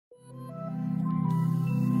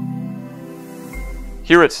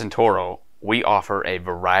Here at Cindtoro, we offer a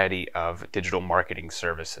variety of digital marketing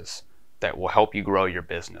services that will help you grow your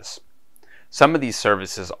business. Some of these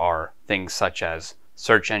services are things such as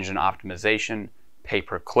search engine optimization,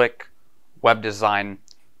 pay-per-click, web design,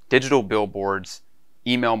 digital billboards,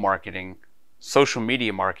 email marketing, social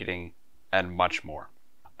media marketing, and much more.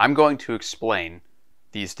 I'm going to explain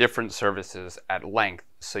these different services at length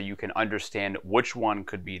so you can understand which one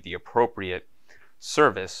could be the appropriate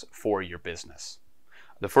service for your business.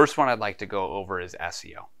 The first one I'd like to go over is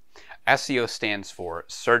SEO. SEO stands for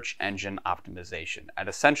search engine optimization, and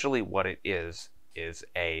essentially what it is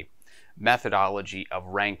a methodology of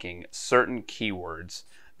ranking certain keywords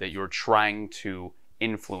that you're trying to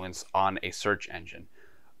influence on a search engine.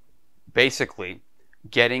 Basically,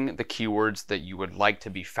 getting the keywords that you would like to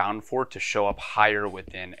be found for to show up higher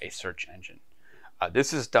within a search engine.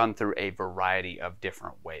 This is done through a variety of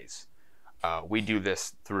different ways. We do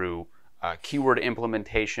this through keyword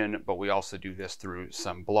implementation, but we also do this through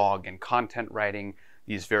some blog and content writing,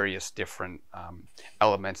 these various different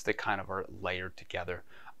elements that kind of are layered together.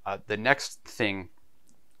 The next thing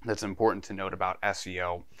that's important to note about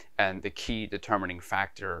SEO and the key determining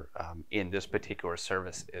factor in this particular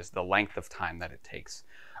service is the length of time that it takes.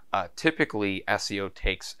 Typically, SEO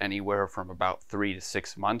takes anywhere from about 3 to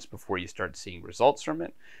 6 months before you start seeing results from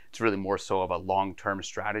it. It's really more so of a long-term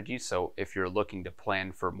strategy. So if you're looking to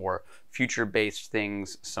plan for more future-based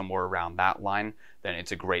things, somewhere around that line, then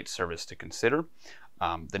it's a great service to consider.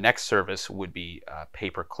 The next service would be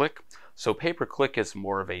pay-per-click. So pay-per-click is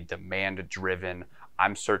more of a demand-driven,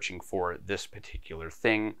 I'm searching for this particular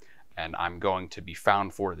thing, and I'm going to be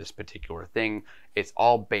found for this particular thing. It's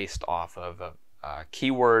all based off of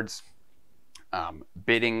keywords,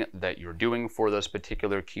 bidding that you're doing for those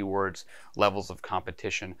particular keywords, levels of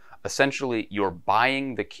competition. Essentially, you're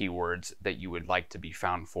buying the keywords that you would like to be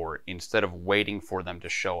found for instead of waiting for them to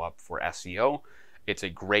show up for SEO. It's a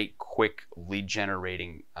great, quick lead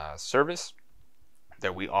generating service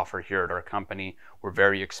that we offer here at our company. We're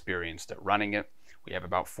very experienced at running it. We have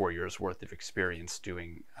about 4 years worth of experience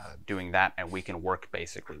doing that, and we can work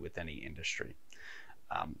basically with any industry.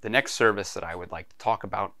 The next service that I would like to talk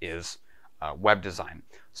about is web design.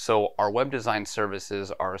 So our web design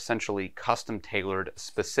services are essentially custom tailored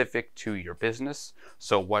specific to your business.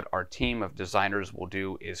 So what our team of designers will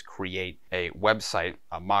do is create a website,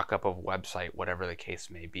 a mock-up of a website, whatever the case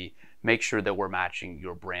may be. Make sure that we're matching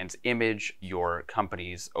your brand's image, your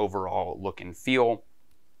company's overall look and feel,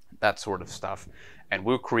 that sort of stuff. And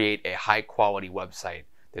we'll create a high quality website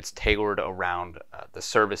that's tailored around the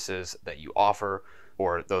services that you offer,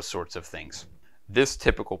 or those sorts of things. This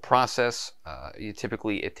typical process,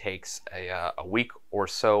 typically it takes a week or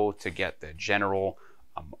so to get the general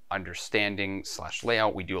understanding /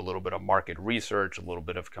 layout. We do a little bit of market research, a little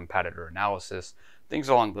bit of competitor analysis, things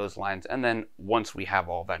along those lines. And then once we have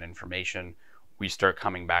all that information, we start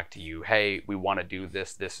coming back to you. Hey, we want to do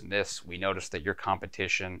this, this, and this. We noticed that your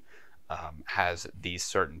competition has these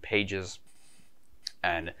certain pages,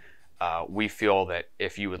 and we feel that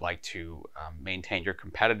if you would like to maintain your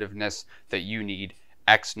competitiveness, that you need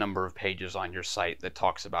X number of pages on your site that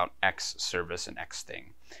talks about X service and X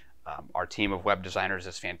thing. Our team of web designers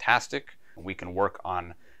is fantastic. We can work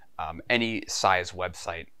on any size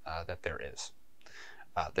website that there is.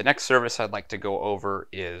 The next service I'd like to go over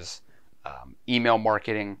is email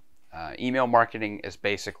marketing. Email marketing is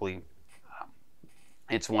basically,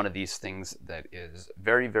 it's one of these things that is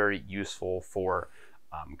very, very useful for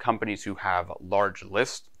companies who have large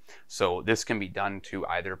lists. So this can be done to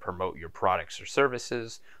either promote your products or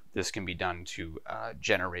services. This can be done to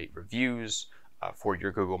generate reviews for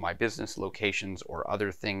your Google My Business locations or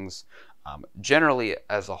other things. Generally,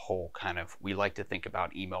 as a whole, we like to think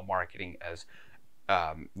about email marketing as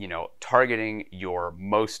targeting your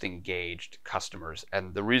most engaged customers.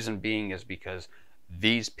 And the reason being is because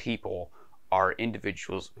these people are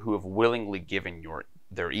individuals who have willingly given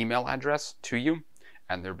their email address to you,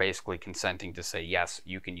 and they're basically consenting to say, yes,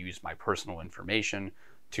 you can use my personal information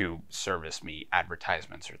to service me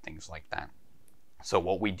advertisements or things like that. So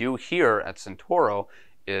what we do here at Cindtoro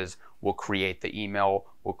is we'll create the email,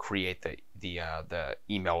 we'll create the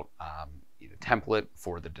email template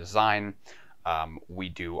for the design. We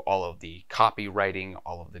do all of the copywriting,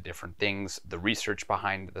 all of the different things, the research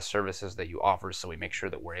behind the services that you offer, so we make sure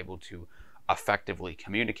that we're able to effectively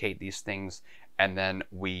communicate these things, and then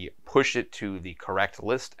we push it to the correct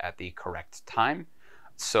list at the correct time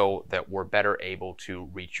so that we're better able to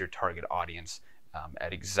reach your target audience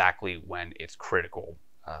at exactly when it's critical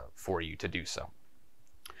for you to do so.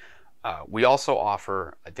 We also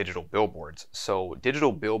offer digital billboards. So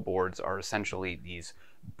digital billboards are essentially these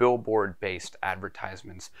billboard-based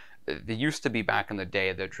advertisements. They used to be back in the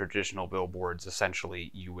day, the traditional billboards,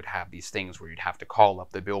 essentially you would have these things where you'd have to call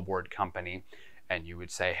up the billboard company and you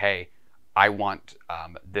would say, hey, I want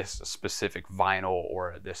this specific vinyl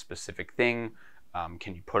or this specific thing.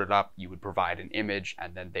 Can you put it up? You would provide an image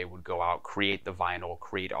and then they would go out, create the vinyl,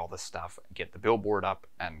 create all the stuff, get the billboard up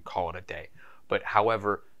and call it a day. But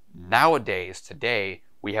however, nowadays, today,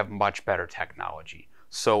 we have much better technology.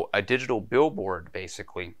 So a digital billboard,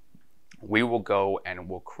 basically, we will go and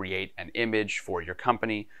we'll create an image for your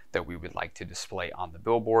company that we would like to display on the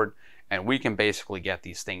billboard. And we can basically get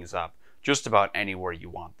these things up just about anywhere you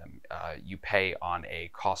want them. You pay on a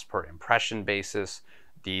cost per impression basis,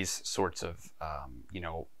 these sorts of,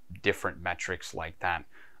 different metrics like that.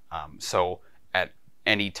 So at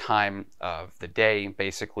any time of the day,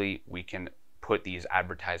 basically, we can put these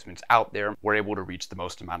advertisements out there. We're able to reach the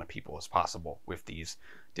most amount of people as possible with these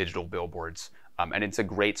digital billboards. And it's a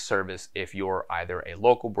great service if you're either a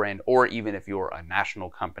local brand or even if you're a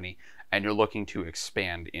national company and you're looking to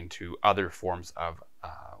expand into other forms of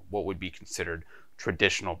what would be considered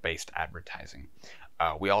traditional based advertising.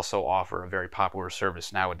 We also offer a very popular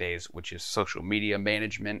service nowadays, which is social media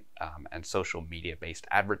management and social media based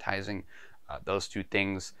advertising. Those two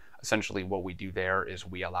things, essentially what we do there is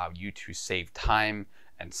we allow you to save time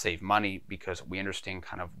and save money because we understand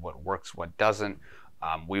kind of what works, what doesn't.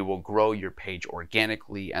 We will grow your page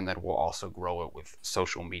organically and then we'll also grow it with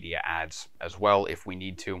social media ads as well if we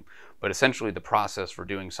need to. But essentially the process for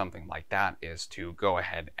doing something like that is to go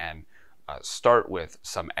ahead and start with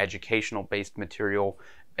some educational based material,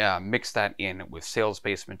 mix that in with sales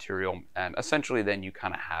based material, and essentially then you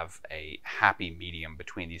kind of have a happy medium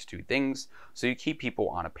between these two things. So you keep people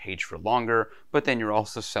on a page for longer, but then you're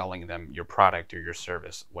also selling them your product or your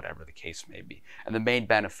service, whatever the case may be. And the main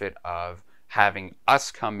benefit of having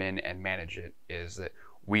us come in and manage it is that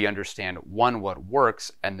we understand, one, what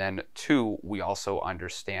works, and then two, we also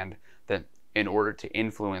understand that in order to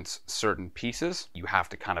influence certain pieces, you have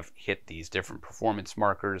to kind of hit these different performance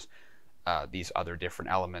markers, these other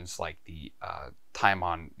different elements like the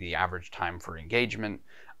the average time for engagement,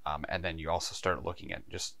 and then you also start looking at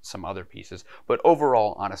just some other pieces. But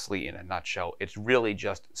overall, honestly, in a nutshell, it's really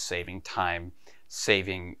just saving time,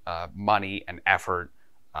 saving money and effort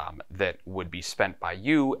that would be spent by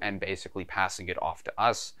you and basically passing it off to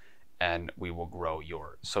us, and we will grow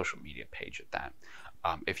your social media page at that.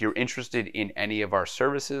 If you're interested in any of our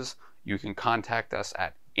services, you can contact us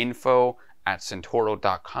at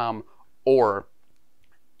info@cindtoro.com or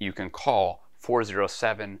you can call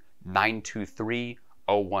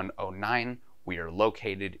 407-923-0109. We are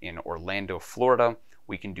located in Orlando, Florida.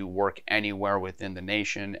 We can do work anywhere within the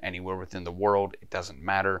nation, anywhere within the world. It doesn't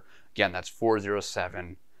matter. Again, that's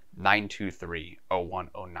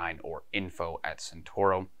 407-923-0109 or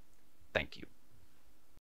info@Cindtoro. Thank you.